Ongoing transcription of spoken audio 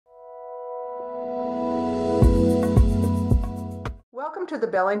to the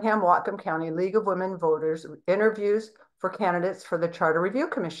Bellingham-Whatcom County League of Women Voters interviews for candidates for the Charter Review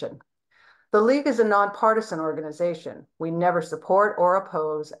Commission. The League is a nonpartisan organization. We never support or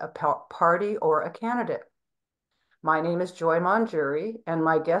oppose a party or a candidate. My name is Joy Monjuri, and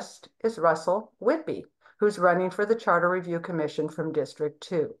my guest is Russell Whidbee, who's running for the Charter Review Commission from District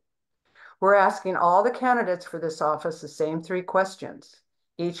 2. We're asking all the candidates for this office the same 3 questions.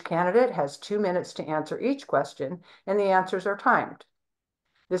 Each candidate has 2 minutes to answer each question, and the answers are timed.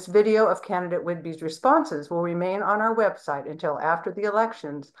 This video of candidate Whidbee's responses will remain on our website until after the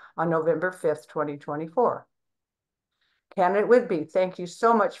elections on November 5th, 2024. Candidate Whidbee, thank you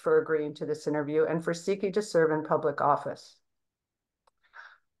so much for agreeing to this interview and for seeking to serve in public office.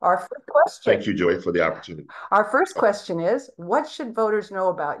 Our first question. Thank you, Joy, for the opportunity. Our first question is, what should voters know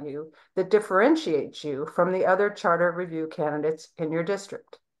about you that differentiates you from the other charter review candidates in your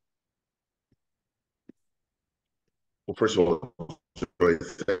district? Well, first of all, Joy,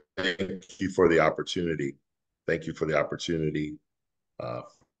 thank you for the opportunity. Thank you for the opportunity from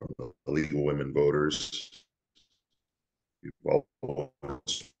the League of Women Voters. You've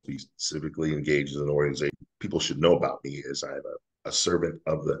always be civically engaged in an organization. People should know about me as I'm a servant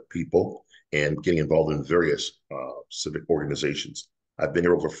of the people and getting involved in various civic organizations. I've been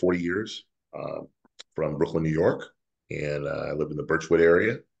here over 40 years from Brooklyn, New York, and I live in the Birchwood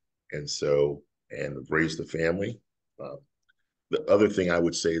area, and raised a family. The other thing I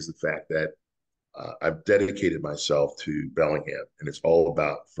would say is the fact that I've dedicated myself to Bellingham, and it's all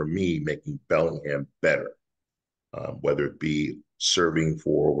about, for me, making Bellingham better, whether it be serving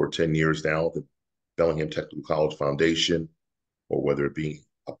for over 10 years now at the Bellingham Technical College Foundation, or whether it be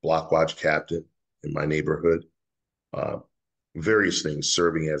a block watch captain in my neighborhood, various things,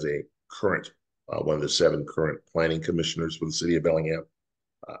 serving as a current, one of the 7 current planning commissioners for the city of Bellingham.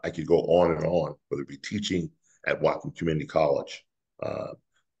 I could go on and on, whether it be teaching at Whatcom Community College.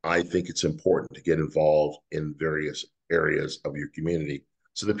 I think it's important to get involved in various areas of your community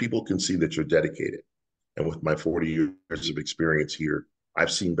so that people can see that you're dedicated. And with my 40 years of experience here,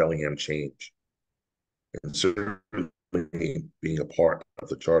 I've seen Bellingham change. And certainly being a part of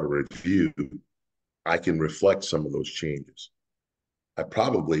the Charter Review, I can reflect some of those changes. I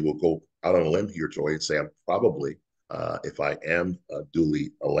probably will go out on a limb here, Joy, and say I'm probably, if I am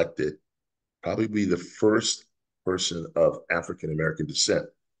duly elected, probably be the first person of African-American descent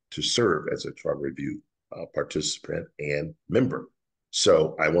to serve as a Charter Review participant and member.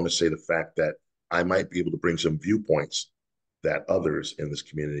 So I want to say the fact that I might be able to bring some viewpoints that others in this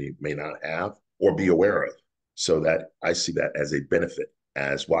community may not have or be aware of, so that I see that as a benefit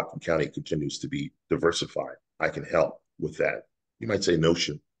as Whatcom County continues to be diversified. I can help with that, you might say,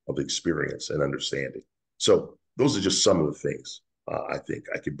 notion of experience and understanding. So those are just some of the things I think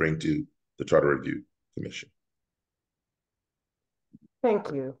I could bring to the Charter Review Commission.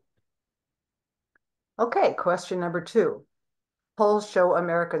 Thank you. Okay, question number 2. Polls show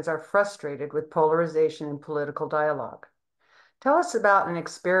Americans are frustrated with polarization in political dialogue. Tell us about an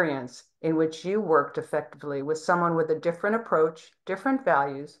experience in which you worked effectively with someone with a different approach, different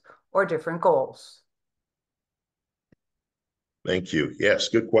values, or different goals. Thank you. Yes,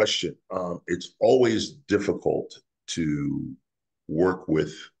 good question. It's always difficult to work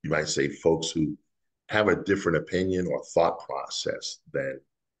with, you might say, folks who have a different opinion or thought process than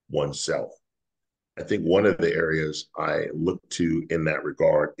oneself. I think one of the areas I look to in that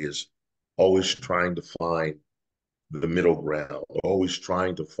regard is always trying to find the middle ground, always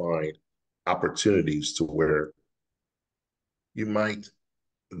trying to find opportunities to where you might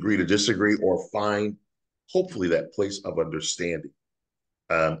agree to disagree or find, hopefully, that place of understanding.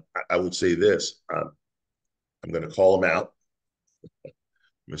 I would say this, I'm going to call him out,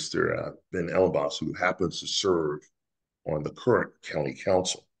 Mr. Ben Ellenboss, who happens to serve on the current county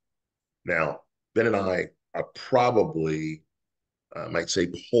council. Now, Ben and I are probably, might say,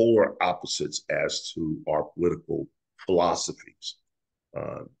 polar opposites as to our political philosophies.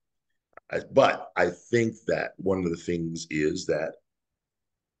 But I think that one of the things is that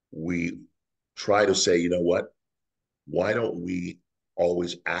we try to say, you know what, why don't we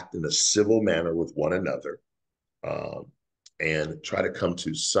always act in a civil manner with one another and try to come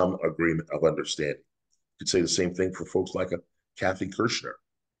to some agreement of understanding. You could say the same thing for folks like a Kathy Kirshner,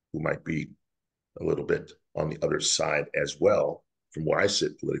 who might be a little bit on the other side as well from where I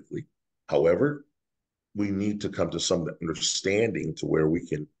sit politically. However, we need to come to some understanding to where we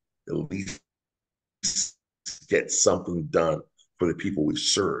can at least get something done for the people we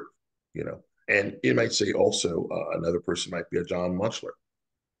serve, you know. And it might say also another person might be a John Munchler,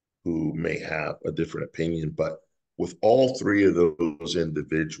 who may have a different opinion, but with all 3 of those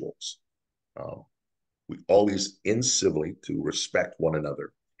individuals, We always incivilly to respect one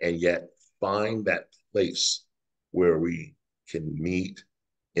another and yet find that place where we can meet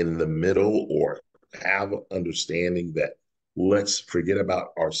in the middle or have understanding that let's forget about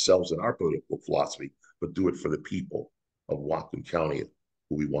ourselves and our political philosophy, but do it for the people of Whatcom County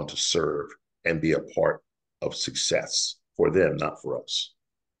who we want to serve and be a part of success for them, not for us.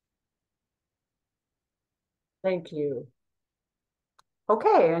 Thank you.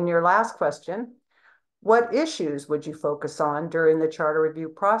 Okay, and your last question. What issues would you focus on during the charter review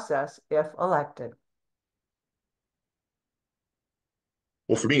process if elected?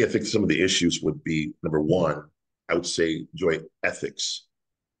 Well, for me, I think some of the issues would be number one, I would say, Joy, ethics.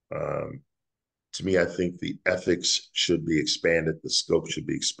 Um, to me, I think the ethics should be expanded, the scope should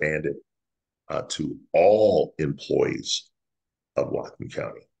be expanded to all employees of Whatcom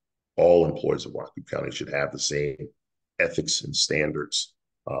County. All employees of Whatcom County should have the same ethics and standards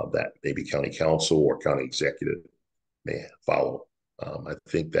that maybe county council or county executive may follow. I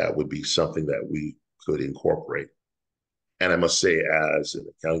think that would be something that we could incorporate. And I must say, as an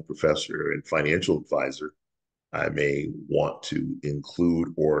accounting professor and financial advisor, I may want to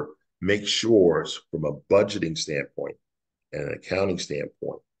include or make sure from a budgeting standpoint and an accounting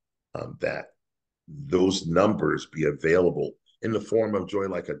standpoint that those numbers be available in the form of, Joy,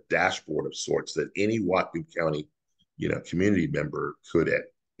 like a dashboard of sorts that any Whatcom County, community member could at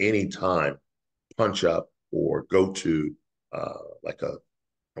any time punch up or go to like a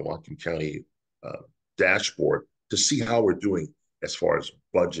Whatcom County dashboard to see how we're doing as far as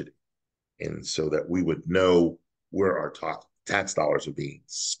budgeting. And so that we would know where our tax dollars are being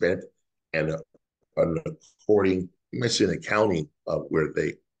spent and according, you might say, an accounting of where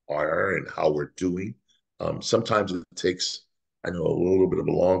they are and how we're doing. Sometimes it takes, I know, a little bit of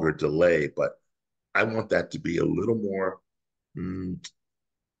a longer delay, but I want that to be a little more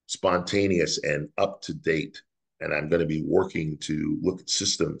spontaneous and up to date. And I'm going to be working to look at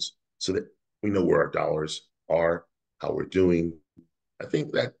systems so that we know where our dollars are, how we're doing. I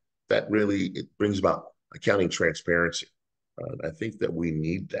think that really it brings about accounting transparency. I think that we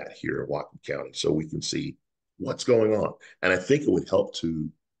need that here in Whatcom County so we can see what's going on. And I think it would help to,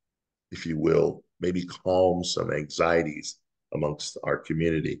 if you will, maybe calm some anxieties amongst our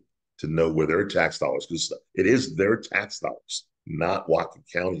community to know where their tax dollars, because it is their tax dollars, not Whatcom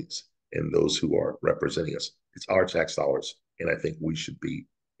County's and those who are representing us. It's our tax dollars. And I think we should be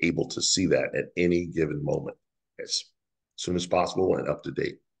able to see that at any given moment as soon as possible and up to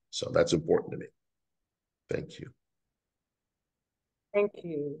date. So that's important to me. Thank you. Thank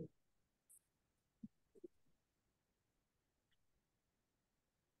you.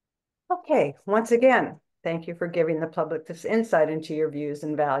 Okay, once again, thank you for giving the public this insight into your views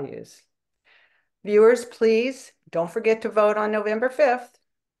and values. Viewers, please don't forget to vote on November 5th.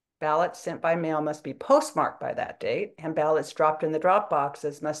 Ballots sent by mail must be postmarked by that date, and ballots dropped in the drop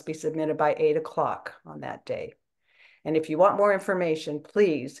boxes must be submitted by 8 o'clock on that day. And if you want more information,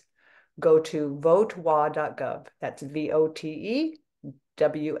 please go to votewa.gov. That's votewa.gov.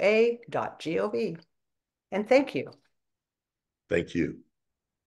 And thank you. Thank you.